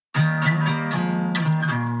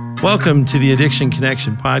Welcome to the Addiction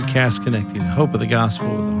Connection podcast, connecting the hope of the gospel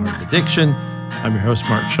with the heart of addiction. I'm your host,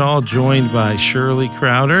 Mark Shaw, joined by Shirley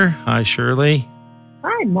Crowder. Hi, Shirley.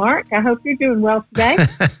 Hi, Mark. I hope you're doing well today.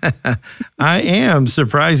 I am,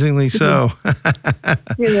 surprisingly so.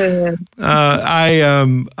 Good.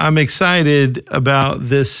 I'm excited about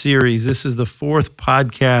this series. This is the fourth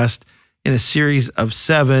podcast in a series of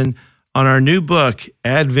 7 on our new book,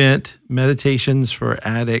 Advent Meditations for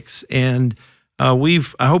Addicts. And I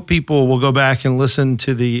hope people will go back and listen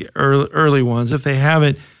to the early ones. If they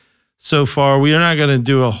haven't so far, we are not going to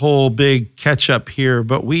do a whole big catch up here,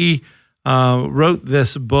 but we wrote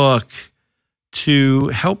this book to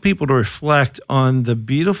help people to reflect on the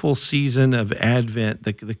beautiful season of Advent,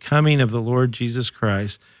 the coming of the Lord Jesus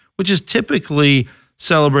Christ, which is typically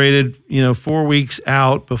celebrated, 4 weeks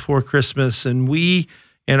out before Christmas. And we,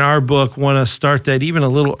 in our book, want to start that even a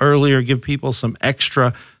little earlier, give people some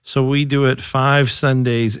extra. So we do it 5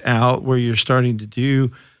 Sundays out, where you're starting to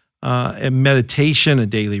do a meditation, a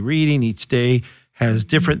daily reading. Each day has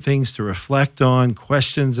different things to reflect on,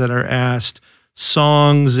 questions that are asked,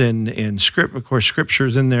 songs and script. Of course,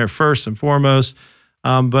 scripture's in there first and foremost.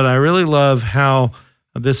 But I really love how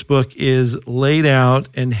this book is laid out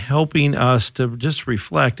and helping us to just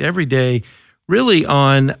reflect every day really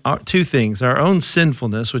on 2 things: our own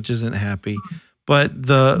sinfulness, which isn't happy, but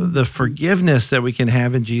the forgiveness that we can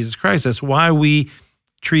have in Jesus Christ. That's why we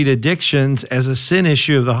treat addictions as a sin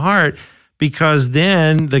issue of the heart, because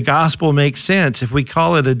then the gospel makes sense. If we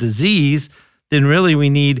call it a disease, then really we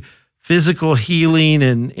need physical healing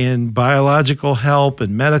and biological help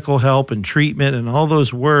and medical help and treatment and all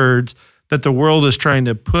those words that the world is trying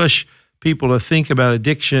to push people to think about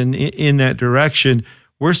addiction in that direction.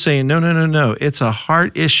 We're saying, no. It's a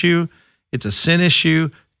heart issue. It's a sin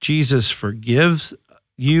issue. Jesus forgives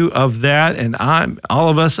you of that, and all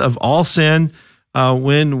of us of all sin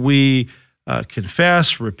when we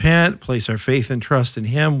confess, repent, place our faith and trust in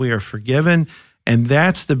Him. We are forgiven, and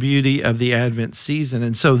that's the beauty of the Advent season.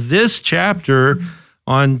 And so this chapter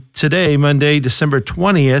on today, Monday, December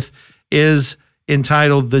 20th, is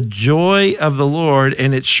entitled "The Joy of the Lord,"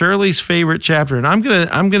 and it's Shirley's favorite chapter. And I'm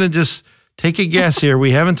gonna just take a guess here. We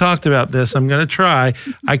haven't talked about this. I'm going to try.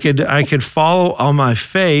 I could follow on my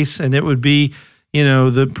face, and it would be,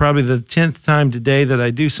 probably the 10th time today that I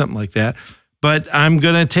do something like that. But I'm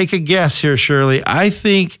going to take a guess here, Shirley. I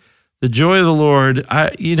think the joy of the Lord,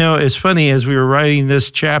 it's funny, as we were writing this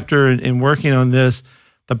chapter and working on this,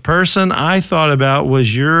 the person I thought about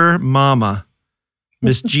was your mama,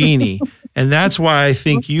 Miss Jeannie. And that's why I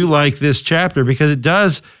think you like this chapter,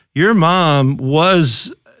 because your mom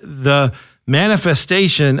was the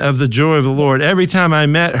manifestation of the joy of the Lord. Every time I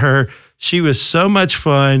met her, she was so much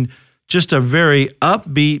fun, just a very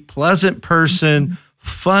upbeat, pleasant person,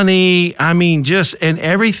 funny. And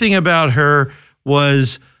everything about her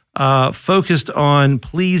was focused on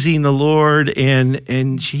pleasing the Lord.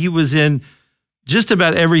 And she was in just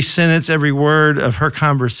about every sentence, every word of her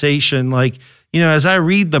conversation. As I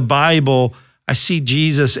read the Bible, I see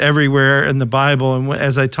Jesus everywhere in the Bible. And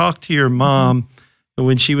as I talk to your mom,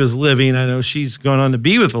 when she was living, I know she's gone on to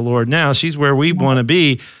be with the Lord now. She's where we want to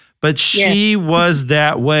be. But she was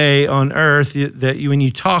that way on earth, that when you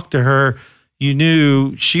talked to her, you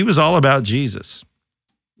knew she was all about Jesus.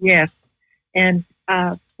 Yes. And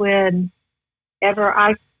whenever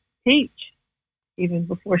I teach, even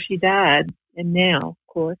before she died, and now, of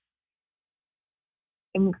course,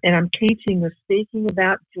 and I'm teaching or speaking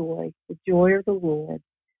about joy, the joy of the Lord,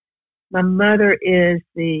 my mother is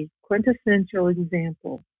the quintessential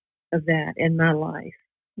example of that in my life.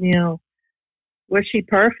 Was she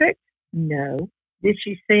perfect? No. Did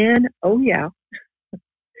she sin? Oh, yeah.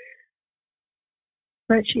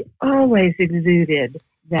 But she always exuded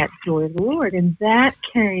that joy of the Lord, and that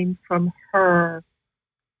came from her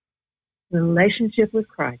relationship with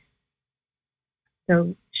Christ.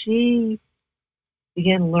 So she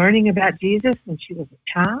began learning about Jesus when she was a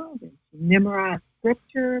child, and she memorized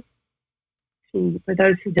scripture. For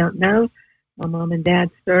those who don't know, my mom and dad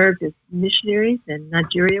served as missionaries in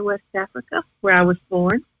Nigeria, West Africa, where I was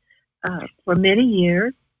born, for many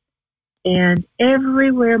years. And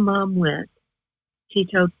everywhere Mom went, she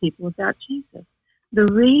told people about Jesus. The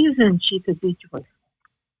reason she could be joyful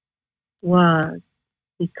was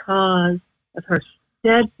because of her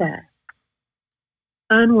steadfast,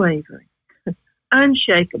 unwavering,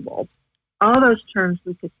 unshakable, all those terms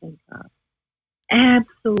we could think of,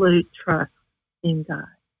 absolute trust in God,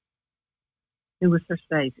 who was her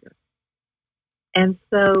Savior. And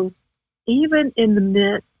so even in the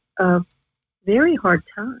midst of very hard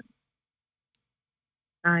times,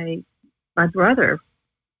 my brother,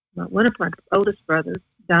 one of my oldest brothers,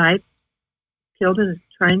 died, killed in a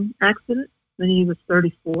train accident when he was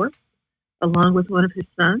 34, along with one of his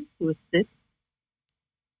sons who was 6.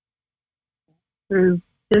 Through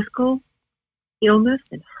physical illness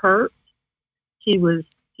and hurt, she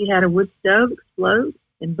had a wood stove explode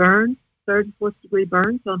and burn, 3rd and 4th degree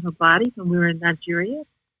burns on her body when we were in Nigeria.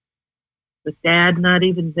 With Dad not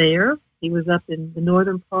even there, he was up in the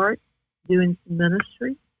northern part doing some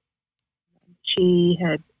ministry. She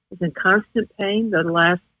was in constant pain the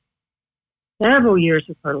last several years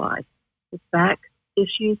of her life with back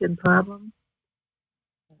issues and problems.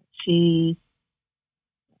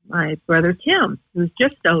 My brother Tim, who's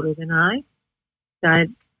just older than I,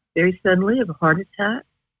 died very suddenly of a heart attack.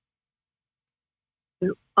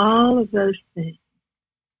 Through all of those things,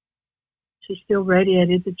 she still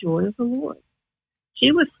radiated the joy of the Lord.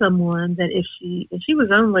 She was someone that if she was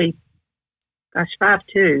only,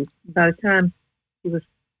 5'2", by the time she was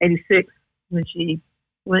 86, when she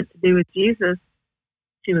went to be with Jesus,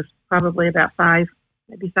 she was probably about 5,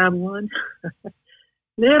 maybe 5'1".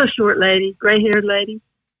 Little short lady, gray-haired lady.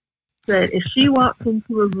 But if she walked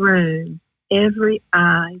into a room, every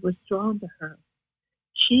eye was drawn to her.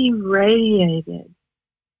 She radiated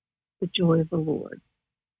the joy of the Lord.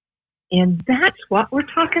 And that's what we're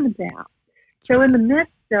talking about. So in the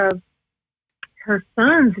midst of her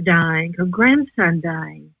son's dying, her grandson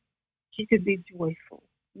dying, she could be joyful.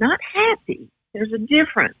 Not happy. There's a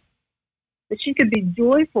difference. But she could be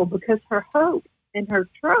joyful because her hope and her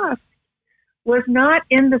trust was not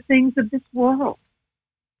in the things of this world.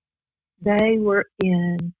 They were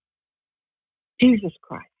in Jesus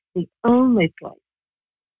Christ, the only place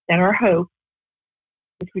that our hope,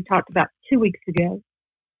 which we talked about 2 weeks ago,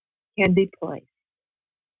 can be placed.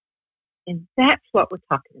 And that's what we're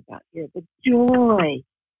talking about here, the joy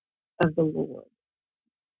of the Lord.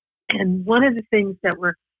 And one of the things that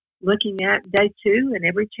we're looking at, day 2, and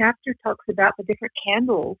every chapter talks about the different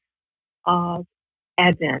candles of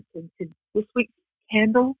Advent. And this week's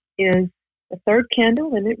candle is the 3rd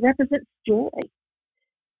candle, and it represents joy.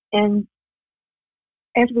 And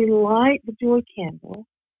as we light the joy candle,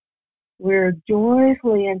 we're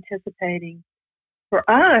joyfully anticipating, for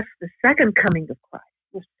us, the second coming of Christ.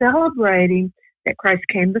 We're celebrating that Christ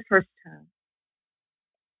came the first time,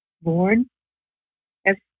 born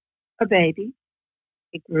as a baby.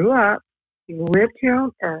 He grew up. He lived here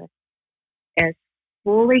on earth as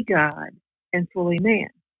fully God and fully man.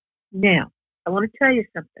 Now, I want to tell you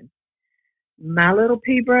something. My little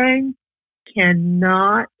pea brain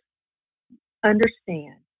cannot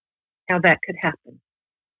understand how that could happen.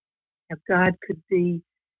 How God could be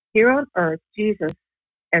here on earth, Jesus,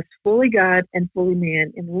 as fully God and fully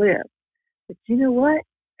man, and live. But you know what?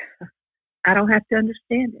 I don't have to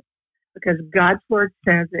understand it because God's word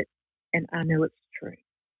says it, and I know it's true.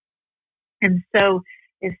 And so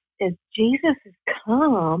as Jesus has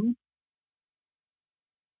come,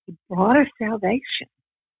 he brought us salvation.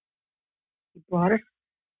 He brought us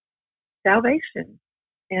salvation.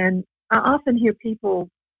 And I often hear people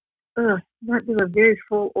not do a very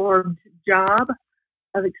full-orbed job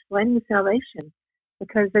of explaining salvation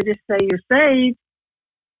because they just say you're saved,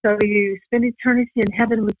 so you spend eternity in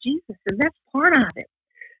heaven with Jesus, and that's part of it.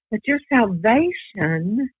 But your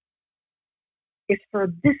salvation is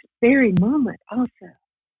for this very moment also,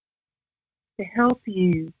 to help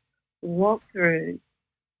you walk through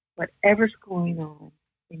whatever's going on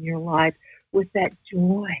in your life with that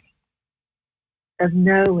joy of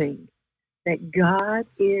knowing that God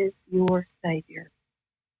is your Savior.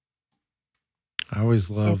 I always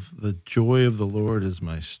love the joy of the Lord is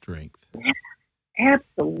my strength.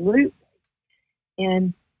 Absolutely.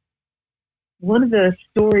 And one of the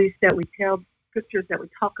stories that we tell, scriptures that we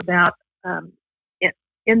talk about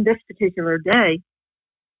in this particular day,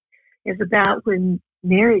 is about when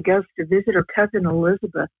Mary goes to visit her cousin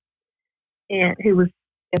Elizabeth, and who was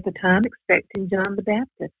at the time expecting John the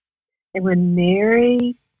Baptist. And when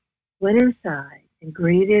Mary went inside and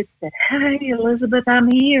greeted, said, "Hey, Elizabeth,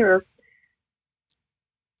 I'm here,"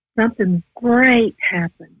 something great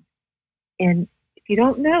happened. And if you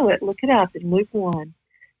don't know it, look it up in Luke 1.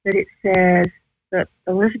 But it says that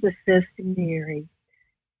Elizabeth says to Mary,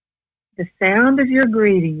 "The sound of your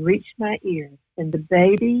greeting reached my ears, and the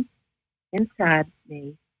baby inside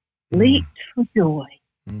me leaped for joy."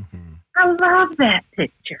 Mm-hmm. I love that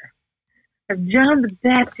picture of John the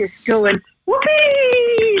Baptist going, "Whee!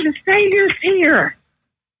 The Savior's here."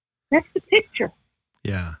 That's the picture.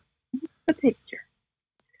 Yeah. That's the picture.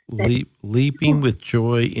 Leaping with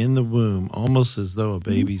joy in the womb, almost as though a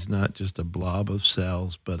baby's not just a blob of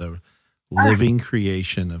cells, but a living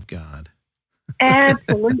creation of God.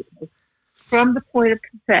 Absolutely. From the point of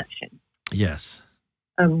conception. Yes.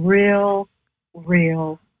 a real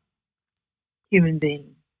human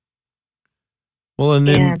being. Well, and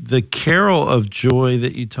then And the carol of joy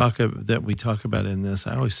that that we talk about in this,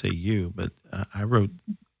 I always say you, but I wrote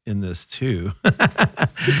in this too.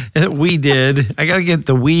 We did. I got to get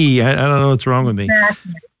the we. I don't know what's wrong with me.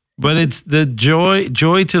 exactly. But it's the joy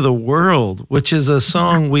to the world, which is a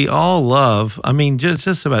song we all love. I mean,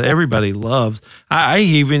 just about everybody loves. I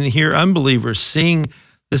even hear unbelievers sing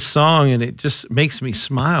this song, and it just makes me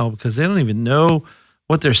smile because they don't even know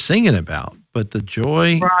what they're singing about. But the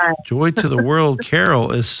Right, joy to the world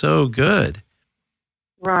carol is so good.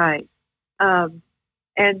 right. Um,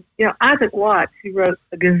 and Isaac Watts, who wrote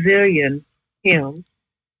a gazillion hymns.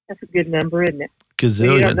 That's a good number, isn't it? So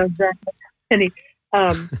you don't know Gazillion. exactly. And he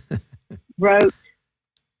wrote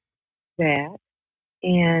that,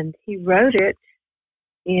 and he wrote it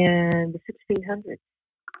in the 1600s.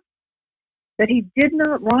 But he did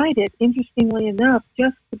not write it, interestingly enough,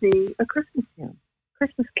 just to be a Christmas hymn,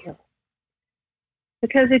 Christmas carol.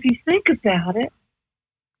 Because if you think about it,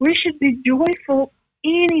 we should be joyful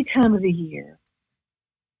any time of the year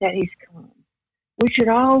that he's come. We should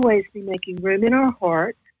always be making room in our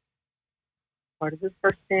hearts. Part of the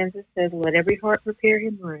first stanza says, "Let every heart prepare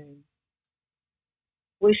him room."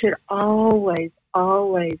 We should always,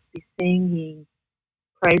 always be singing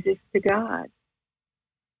praises to God.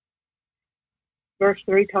 Verse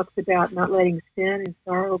 3 talks about not letting sin and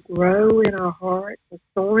sorrow grow in our hearts. The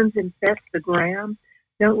thorns infest the ground.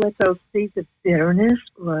 Don't let those seeds of bitterness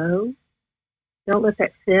grow. Don't let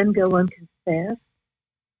that sin go unconfessed.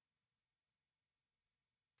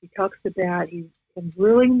 He talks about he's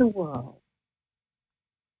ruling the world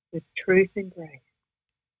with truth and grace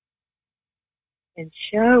and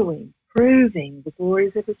proving the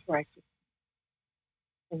glories of his righteousness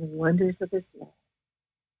and the wonders of his love.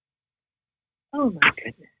 Oh my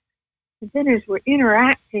goodness. And then as we're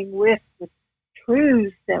interacting with the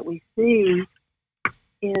truths that we see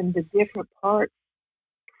in the different parts,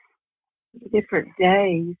 the different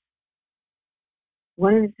days,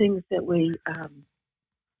 one of the things that we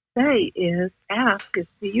say is, ask is,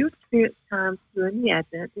 do you experience times during the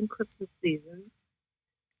Advent and Christmas season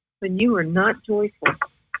when you are not joyful?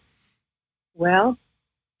 Well,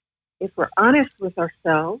 if we're honest with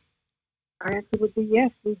ourselves, our answer would be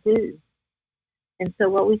yes, we do. And so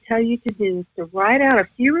what we tell you to do is to write out a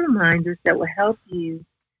few reminders that will help you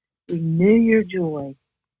renew your joy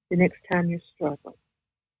the next time you're struggling.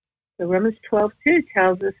 So Romans 12:2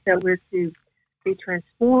 tells us that we're to be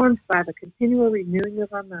transformed by the continual renewing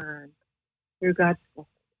of our mind through God's word.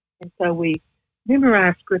 And so we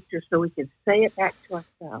memorize scripture so we can say it back to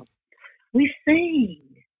ourselves. We sing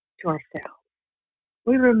to ourselves.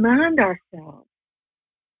 We remind ourselves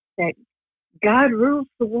that God rules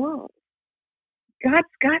the world. God's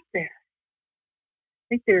got this. I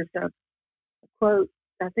think there's a quote,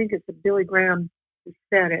 I think it's a Billy Graham who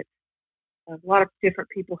said it. A lot of different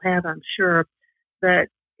people have, I'm sure, but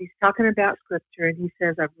he's talking about scripture and he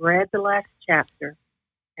says, I've read the last chapter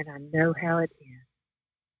and I know how it ends.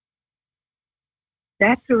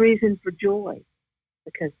 That's a reason for joy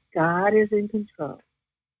because God is in control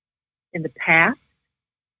in the past,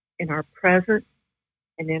 in our present,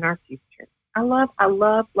 and in our future. I love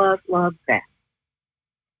that.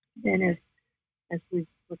 Then as we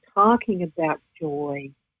were talking about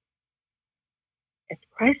joy, as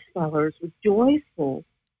Christ followers, we're joyful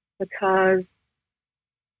because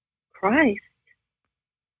Christ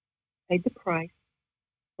paid the price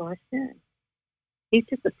for our sin. He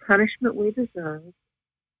took the punishment we deserve,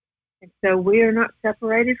 and so we are not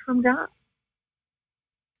separated from God.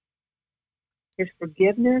 His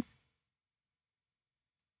forgiveness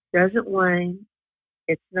doesn't wane.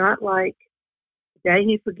 It's not like today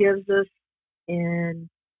he forgives us and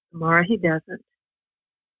tomorrow he doesn't.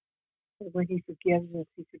 But when he forgives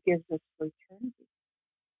us for eternity.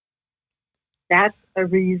 That's a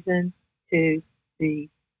reason to be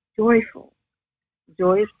joyful.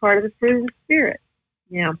 Joy is part of the fruit of the Spirit.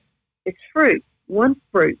 Now, it's fruit, one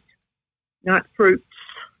fruit, not fruits,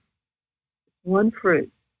 one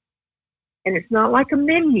fruit. And it's not like a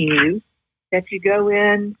menu that you go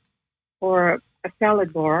in for a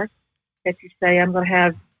salad bar that you say, I'm going to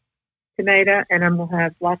have tomato and I'm going to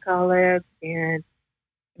have black olive and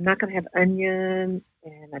I'm not going to have onion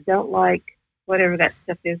and I don't like whatever that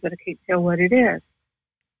stuff is, but I can't tell what it is.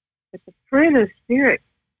 But the fruit of the Spirit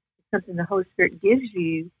is something the Holy Spirit gives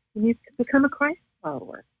you when you become a Christ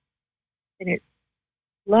follower. And it's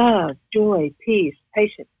love, joy, peace,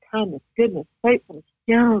 patience, kindness, goodness, faithfulness,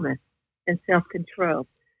 gentleness, and self-control. If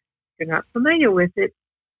you're not familiar with it,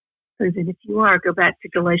 even if you are, go back to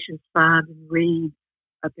Galatians 5 and read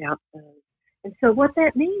about those. And so what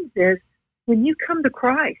that means is when you come to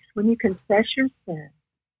Christ, when you confess your sin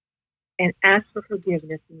and ask for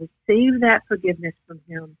forgiveness and receive that forgiveness from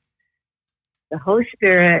him, the Holy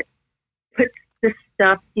Spirit puts the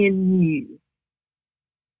stuff in you.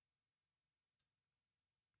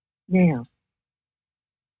 Now,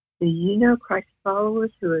 do you know Christ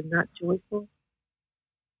followers who are not joyful?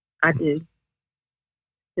 I do.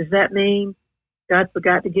 Does that mean God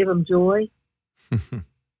forgot to give them joy?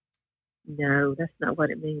 No, that's not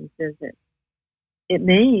what it means, does it? It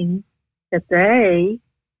means that they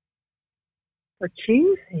are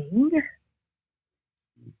choosing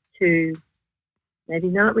to maybe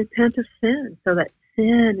not repent of sin, so that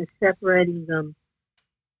sin is separating them,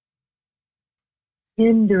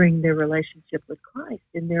 hindering their relationship with Christ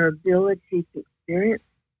and their ability to experience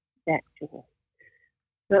that joy.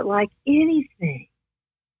 But like anything,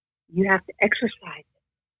 you have to exercise it.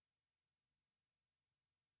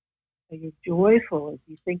 So you're joyful as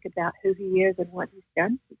you think about who he is and what he's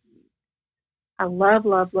done for you. I love,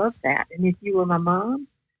 love, love that. And if you were my mom,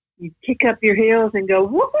 you'd kick up your heels and go,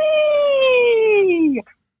 whoopee,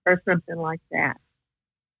 or something like that,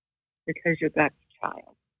 because you're God's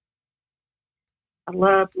child. I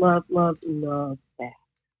love, love, love, love that.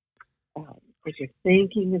 Because you're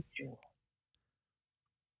thinking of joy.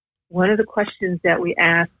 One of the questions that we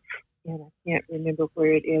ask, and I can't remember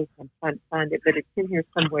where it is, I'm trying to find it, but it's in here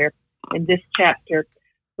somewhere in this chapter,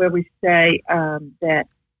 where we say that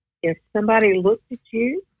if somebody looked at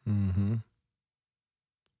you, Mm-hmm.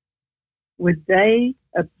 would they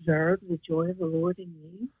observe the joy of the Lord in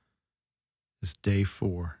you? It's day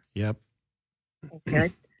 4. Yep.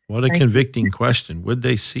 Okay. What a Thank convicting question. Would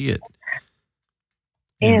they see it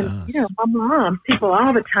in And, us? you know, my mom, people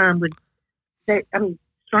all the time would say,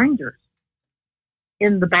 strangers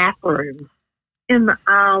in the bathroom, in the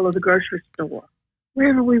aisle of the grocery store,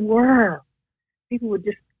 wherever we were, people would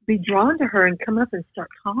just be drawn to her and come up and start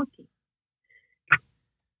talking.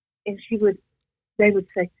 And they would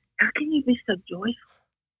say, how can you be so joyful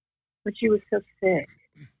when she was so sick?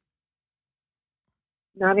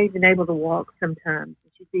 Not even able to walk sometimes.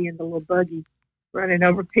 She'd be in the little buggy running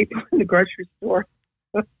over people in the grocery store.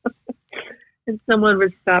 And someone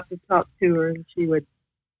would stop to talk to her, and they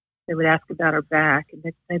would ask about her back, and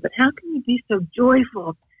they'd say, but how can you be so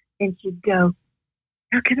joyful? And she'd go,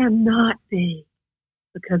 how can I not be?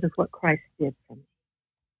 Because of what Christ did for me.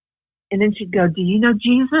 And then she'd go, do you know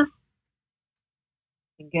Jesus?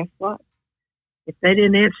 And guess what? If they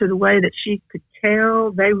didn't answer the way that she could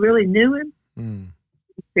tell they really knew him,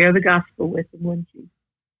 she'd share the gospel with them, wouldn't she?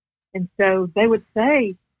 And so they would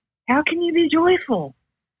say, how can you be joyful?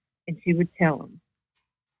 And she would tell them,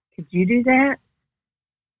 could you do that?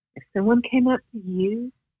 If someone came up to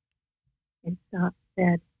you and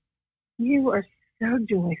said, you are so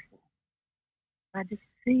joyful. I just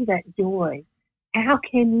see that joy. How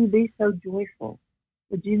can you be so joyful?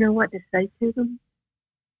 Would you know what to say to them?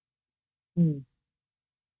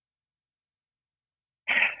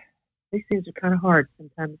 These things are kind of hard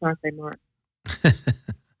sometimes, aren't they, Mark?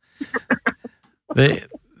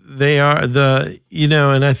 They are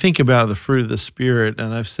and I think about the fruit of the Spirit,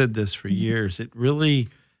 and I've said this for years. It really,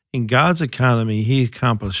 in God's economy, he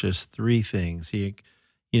accomplishes 3 things.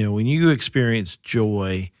 When you experience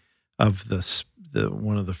joy of the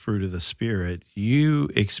one of the fruit of the Spirit, you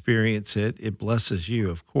experience it. It blesses you,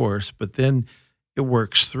 of course, but then it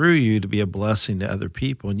works through you to be a blessing to other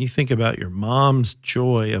people. And you think about your mom's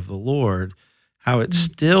joy of the Lord, how it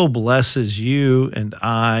still blesses you and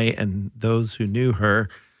I and those who knew her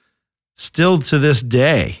still to this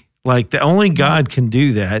day. Like only God can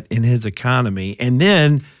do that in his economy. And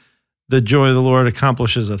then the joy of the Lord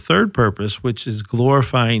accomplishes a 3rd purpose, which is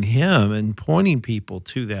glorifying him and pointing people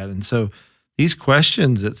to that. And so these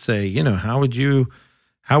questions that say,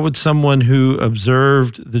 how would someone who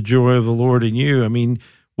observed the joy of the Lord in you,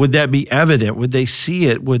 would that be evident? Would they see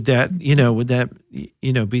it? Would that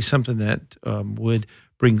be something that would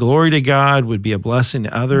bring glory to God, would be a blessing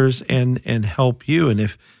to others and help you? And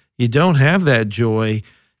if you don't have that joy,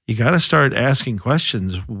 you got to start asking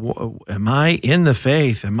questions. Am I in the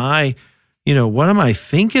faith? Am I, what am I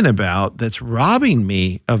thinking about that's robbing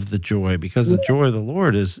me of the joy? Because the joy of the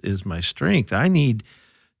Lord is my strength. I need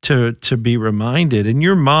to be reminded. And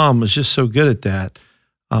your mom was just so good at that,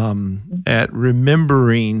 at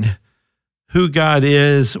remembering who God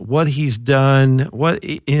is, what he's done,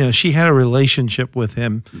 she had a relationship with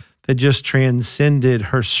him that just transcended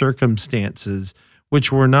her circumstances,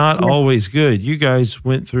 which were not always good. You guys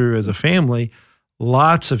went through, as a family,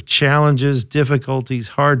 lots of challenges, difficulties,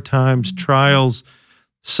 hard times, trials,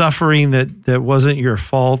 suffering that wasn't your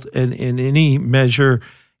fault in any measure.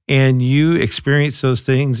 and you experienced those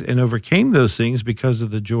things and overcame those things because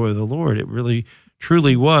of the joy of the Lord. It really,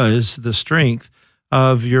 truly was the strength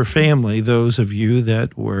of your family, those of you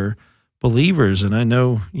that were believers. And I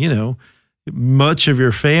know, much of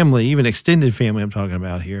your family, even extended family I'm talking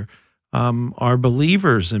about here, are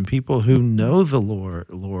believers and people who know the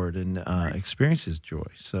Lord and experience His joy.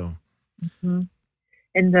 So, Mm-hmm.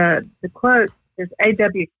 And the quote, there's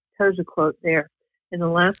A.W. Tozer quote there, and the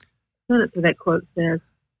last sentence of that quote says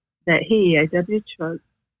that he, A.W.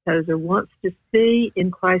 Tozer, wants to see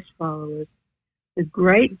in Christ followers the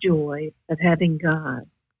great joy of having God,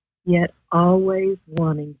 yet always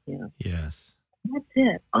wanting Him. yes, That's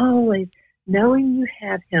it. Always knowing you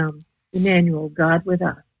have Him, Emmanuel, God with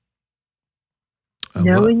us.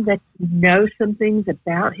 Knowing that you know some things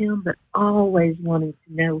about Him, but always wanting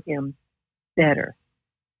to know Him better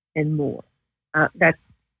and more. That's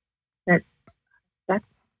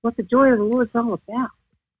what the joy of the Lord is all about.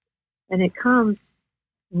 And it comes,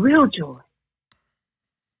 real joy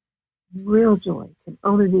can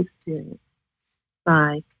only be experienced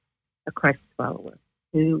by a Christ follower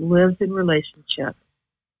who lives in relationship,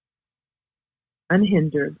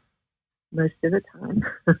 unhindered most of the time,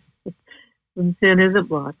 when sin isn't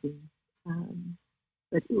blocking,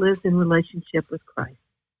 but lives in relationship with Christ.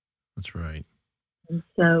 that's right. And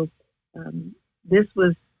so this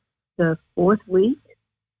was the fourth week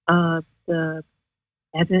of the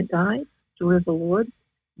Advent Guide, Joy of the Lord.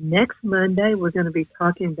 Next Monday, we're going to be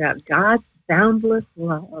talking about God's boundless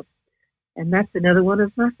love. And that's another one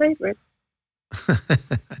of my favorites. I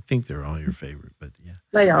think they're all your favorite, but yeah.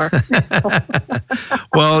 They are.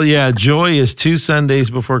 Well, yeah, joy is 2 Sundays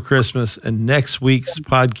before Christmas, and next week's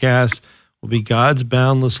podcast will be God's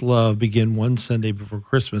Boundless Love, begin 1 Sunday before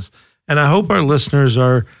Christmas. And I hope our listeners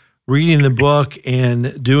are reading the book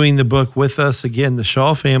and doing the book with us. Again, the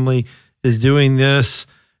Shaw family is doing this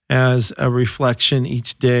as a reflection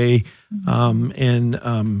each day,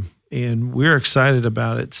 and we're excited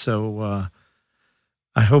about it. So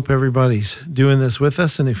I hope everybody's doing this with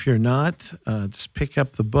us, and if you're not, just pick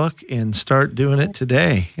up the book and start doing it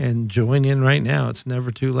today and join in right now. It's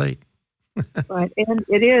never too late. Right, and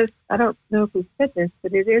it is, I don't know if we said this,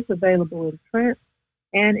 but it is available in print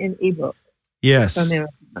and in ebook. Yes. From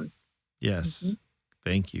Amazon. Yes. Mm-hmm.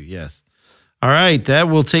 Thank you. Yes. All right. That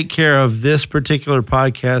will take care of this particular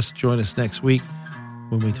podcast. Join us next week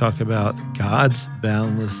when we talk about God's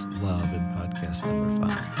boundless love in podcast number